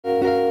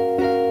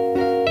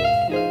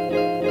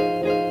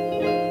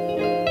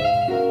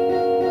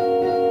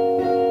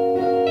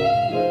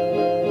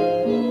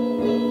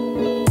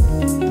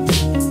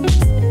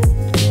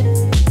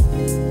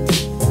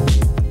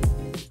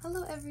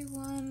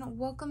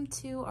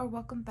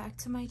welcome back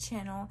to my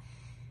channel.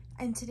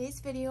 In today's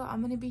video, I'm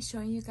going to be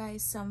showing you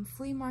guys some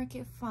flea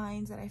market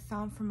finds that I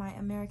found for my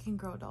American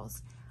Girl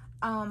dolls.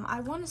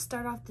 I want to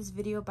start off this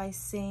video by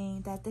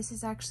saying that this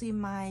is actually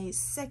my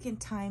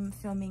second time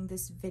filming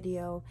this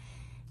video,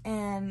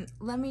 and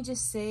let me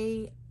just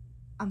say,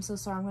 I'm so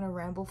sorry, I'm going to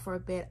ramble for a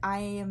bit. I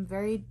am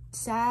very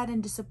sad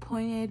and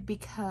disappointed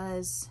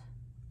because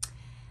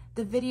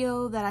the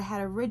video that I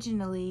had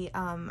originally,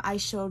 I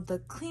showed the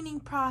cleaning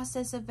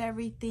process of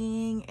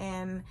everything,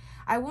 and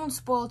I won't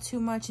spoil too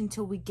much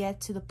until we get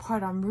to the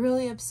part I'm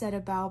really upset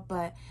about,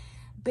 but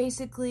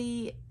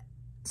basically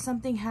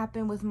something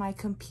happened with my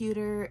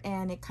computer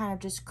and it kind of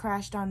just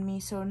crashed on me.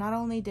 So not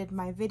only did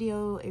my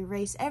video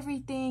erase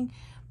everything,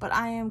 but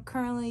I am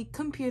currently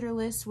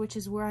computerless, which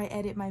is where I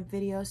edit my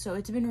video. So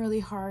it's been really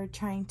hard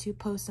trying to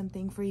post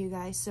something for you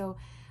guys. So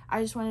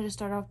I just wanted to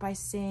start off by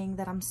saying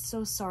that I'm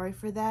so sorry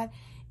for that.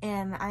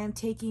 And I am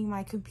taking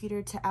my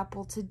computer to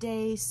Apple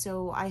today,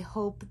 so I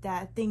hope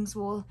that things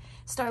will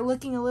start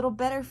looking a little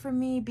better for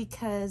me,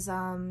 because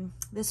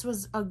this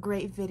was a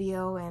great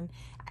video and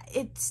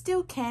it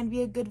still can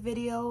be a good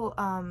video.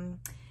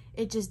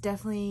 It just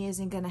definitely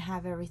isn't gonna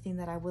have everything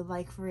that I would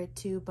like for it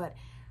to, but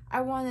I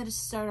wanted to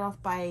start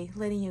off by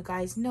letting you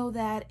guys know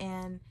that.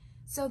 And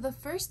so the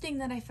first thing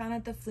that I found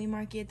at the flea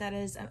market that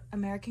is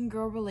American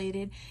Girl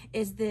related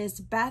is this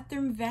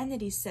bathroom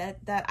vanity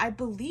set that I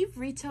believe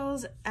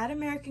retails at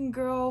American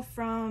Girl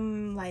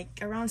from like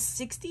around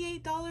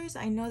 $68.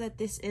 I know that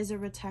this is a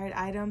retired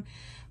item,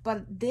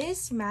 but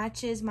this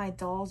matches my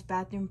doll's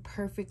bathroom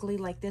perfectly.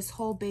 Like, this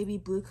whole baby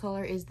blue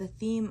color is the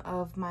theme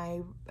of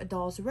my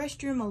doll's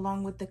restroom,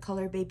 along with the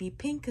color baby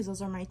pink, because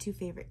those are my two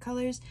favorite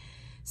colors.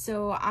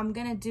 So I'm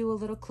gonna do a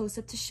little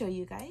close-up to show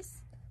you guys.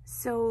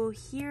 So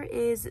here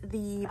is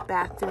the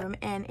bathroom,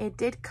 and it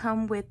did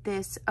come with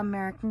this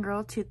American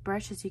Girl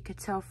toothbrush, as you could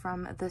tell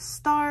from the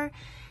star.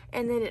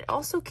 And then it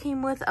also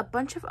came with a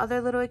bunch of other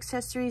little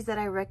accessories that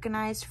I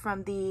recognized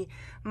from the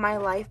My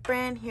Life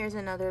brand. Here's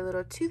another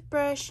little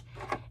toothbrush,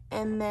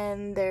 and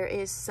then there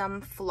is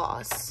some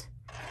floss.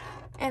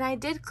 And I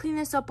did clean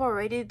this up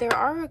already. There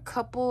are a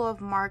couple of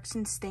marks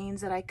and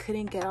stains that I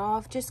couldn't get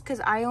off just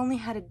because I only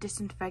had a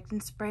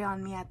disinfectant spray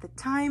on me at the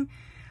time.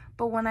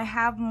 But when I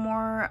have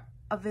more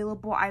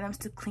available items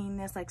to clean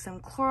this, like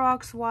some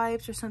Clorox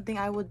wipes or something,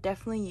 I would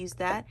definitely use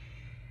that.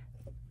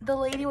 The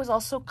lady was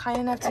also kind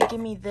enough to give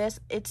me this.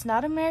 It's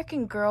not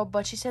American Girl,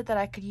 but she said that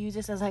I could use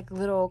this as like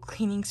little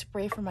cleaning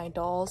spray for my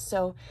dolls.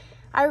 So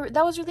that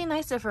was really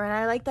nice of her, and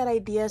I like that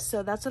idea.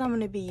 So that's what I'm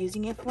going to be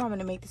using it for. I'm going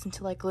to make this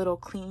into like a little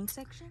cleaning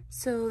section.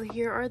 So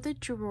here are the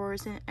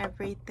drawers and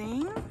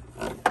everything.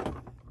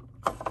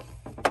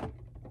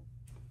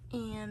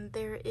 And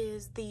there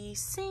is the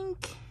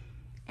sink.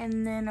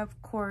 And then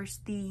of course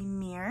the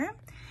mirror,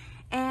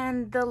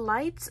 and the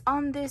lights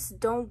on this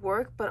don't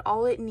work, but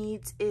all it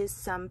needs is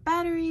some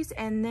batteries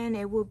and then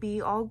it will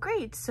be all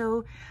great.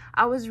 So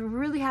I was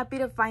really happy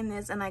to find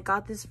this, and I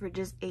got this for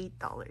just $8.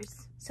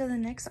 So the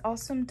next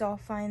awesome doll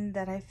find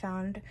that I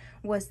found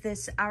was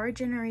this Our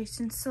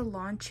Generation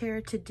salon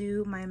chair to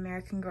do my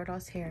American Girl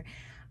doll's hair.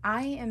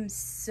 I am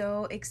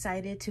so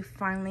excited to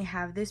finally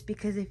have this,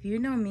 because if you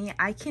know me,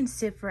 I can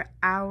sit for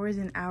hours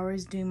and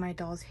hours doing my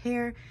doll's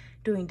hair,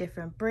 doing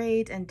different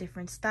braids and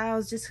different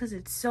styles, just because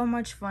it's so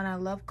much fun. I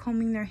love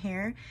combing their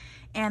hair,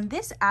 and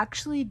this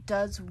actually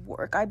does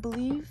work. I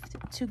believe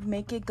to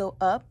make it go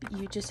up,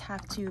 you just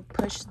have to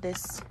push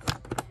this,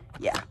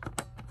 yeah,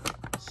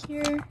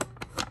 here.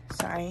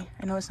 Sorry,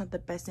 I know it's not the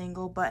best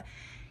angle, but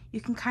you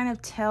can kind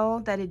of tell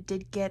that it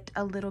did get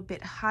a little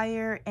bit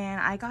higher, and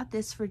I got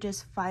this for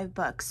just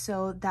 $5.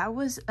 So that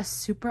was a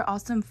super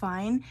awesome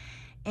find,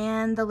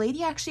 and the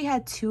lady actually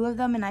had two of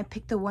them, and I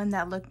picked the one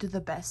that looked the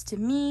best to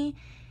me.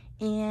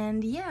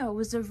 And yeah, it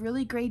was a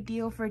really great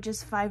deal for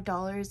just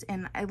 $5,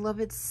 and I love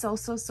it so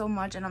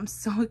much, and I'm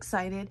so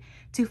excited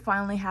to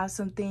finally have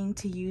something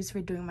to use for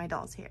doing my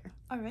doll's hair.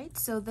 Alright,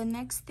 so the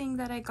next thing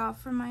that I got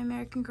from my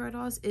American Girl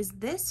dolls is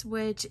this,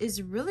 which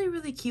is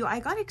really cute. I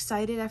got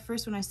excited at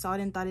first when I saw it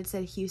and thought it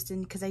said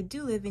Houston, because I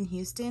do live in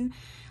Houston,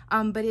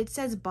 but it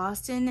says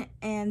Boston,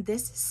 and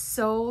this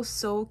is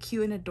so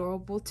cute and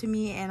adorable to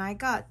me. And I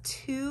got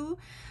two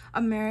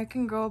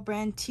American Girl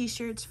brand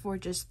t-shirts for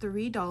just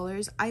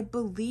 $3. I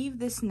believe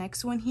this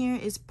next one here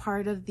is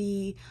part of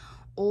the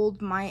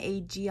old My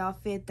AG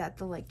outfit that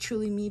the like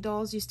Truly Me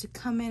dolls used to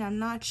come in. I'm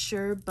not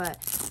sure,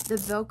 but the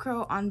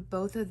Velcro on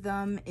both of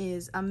them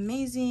is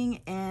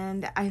amazing,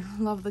 and I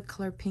love the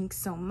color pink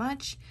so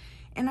much,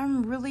 and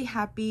I'm really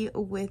happy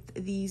with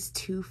these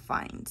two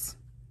finds.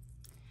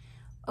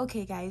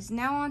 Okay guys,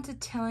 now on to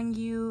telling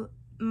you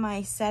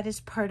my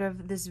saddest part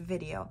of this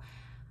video.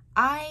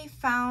 I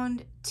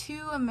found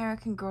two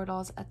American Girl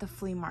dolls at the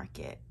flea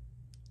market,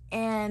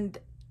 and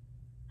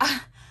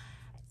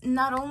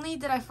not only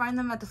did I find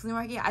them at the flea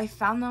market, I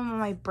found them on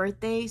my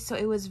birthday. So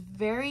it was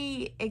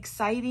very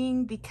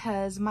exciting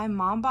because my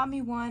mom bought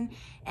me one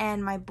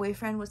and my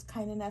boyfriend was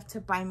kind enough to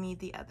buy me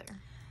the other.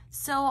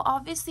 So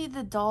obviously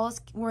the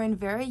dolls were in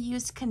very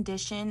used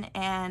condition,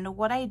 and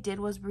what I did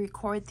was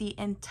record the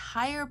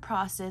entire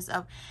process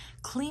of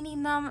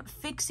cleaning them,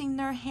 fixing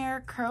their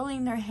hair,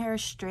 curling their hair,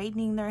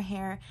 straightening their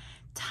hair,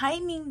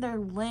 tightening their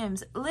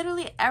limbs,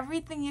 literally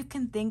everything you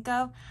can think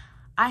of.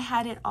 I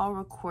had it all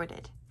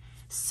recorded.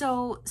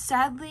 So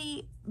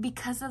sadly,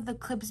 because of the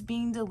clips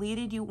being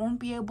deleted, you won't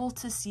be able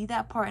to see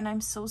that part, and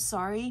I'm so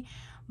sorry.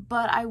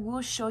 But I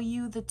will show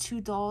you the two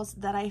dolls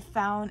that I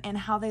found and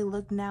how they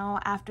look now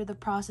after the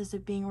process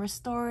of being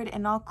restored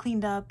and all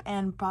cleaned up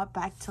and brought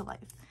back to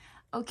life.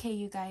 Okay,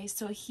 you guys,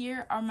 so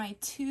here are my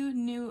two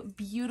new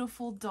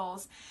beautiful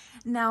dolls.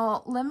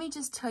 Now, let me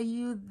just tell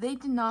you, they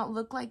did not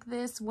look like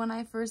this when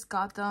I first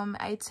got them.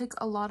 I took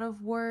a lot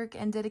of work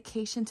and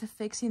dedication to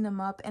fixing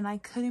them up, and I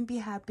couldn't be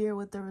happier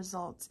with the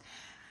results.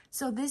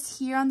 So this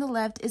here on the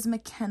left is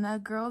McKenna,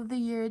 Girl of the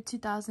Year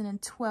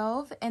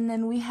 2012. And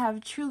then we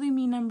have Truly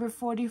Me number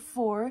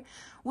 44,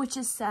 which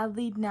is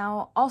sadly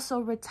now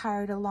also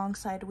retired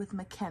alongside with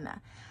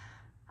McKenna.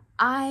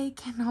 I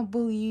cannot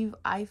believe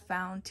I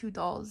found two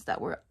dolls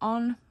that were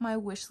on my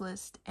wish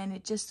list, and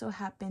it just so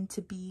happened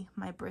to be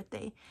my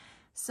birthday.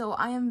 So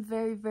I am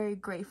very, very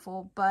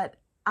grateful. But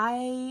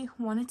I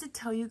wanted to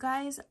tell you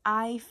guys,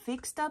 I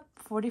fixed up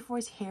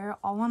 44's hair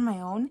all on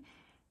my own.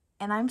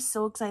 And I'm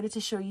so excited to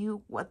show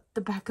you what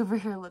the back of her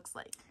hair looks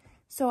like.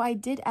 So I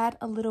did add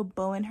a little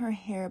bow in her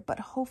hair, but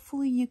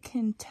hopefully you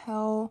can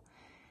tell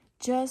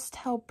just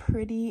how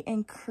pretty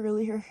and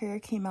curly her hair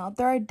came out.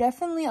 There are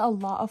definitely a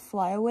lot of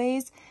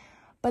flyaways,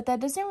 but that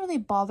doesn't really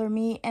bother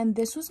me. And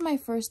this was my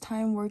first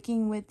time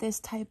working with this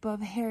type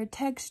of hair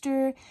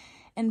texture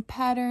and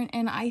pattern,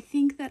 and I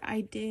think that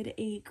I did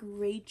a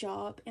great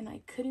job, and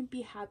I couldn't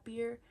be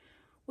happier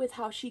with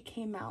how she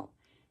came out.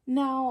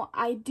 Now,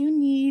 I do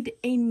need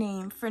a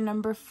name for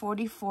number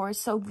 44,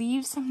 so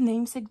leave some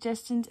name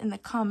suggestions in the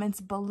comments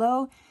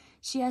below.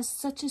 She has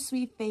such a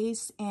sweet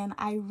face, and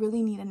I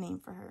really need a name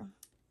for her.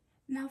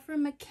 Now for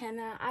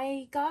McKenna,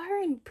 I got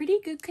her in pretty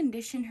good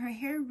condition. Her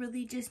hair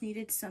really just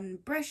needed some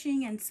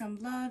brushing and some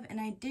love, and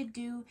I did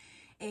do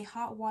a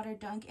hot water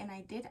dunk, and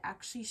I did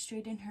actually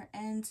straighten her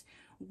ends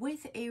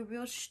with a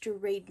real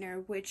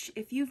straightener, which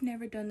if you've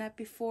never done that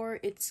before,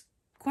 it's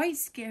quite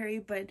scary,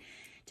 but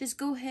just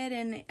go ahead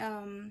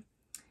and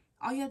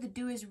all you have to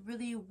do is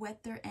really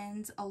wet their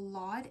ends a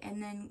lot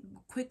and then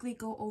quickly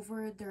go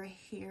over their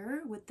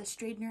hair with the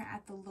straightener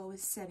at the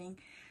lowest setting.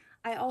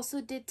 I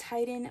also did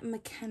tighten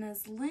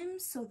McKenna's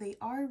limbs, so they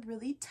are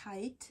really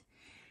tight.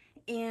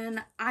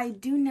 And I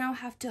do now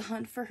have to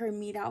hunt for her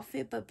meet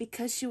outfit, but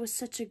because she was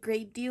such a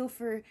great deal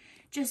for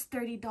just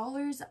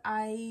 $30,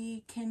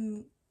 I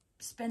can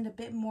spend a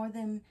bit more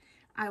than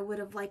I would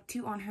have liked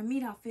to on her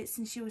meet outfit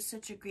since she was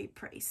such a great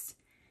price.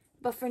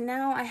 But for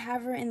now, I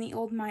have her in the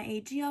old My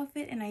AG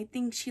outfit, and I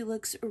think she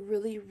looks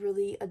really,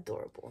 really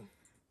adorable.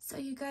 So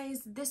you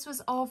guys, this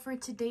was all for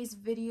today's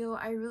video.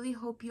 I really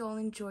hope you all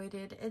enjoyed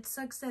it. It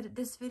sucks that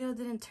this video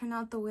didn't turn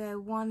out the way I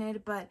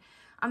wanted, but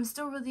I'm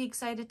still really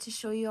excited to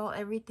show you all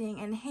everything.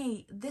 And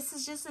hey, this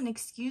is just an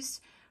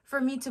excuse for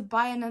me to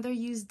buy another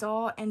used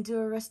doll and do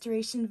a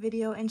restoration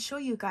video and show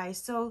you guys.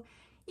 So,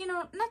 you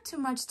know, not too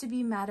much to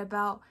be mad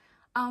about.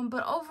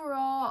 But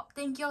overall,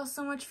 thank y'all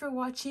so much for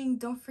watching.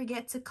 Don't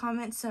forget to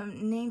comment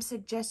some name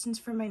suggestions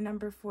for my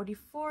number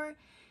 44.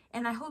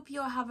 And I hope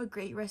you all have a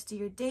great rest of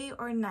your day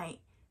or night.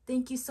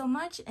 Thank you so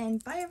much,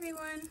 and bye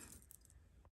everyone.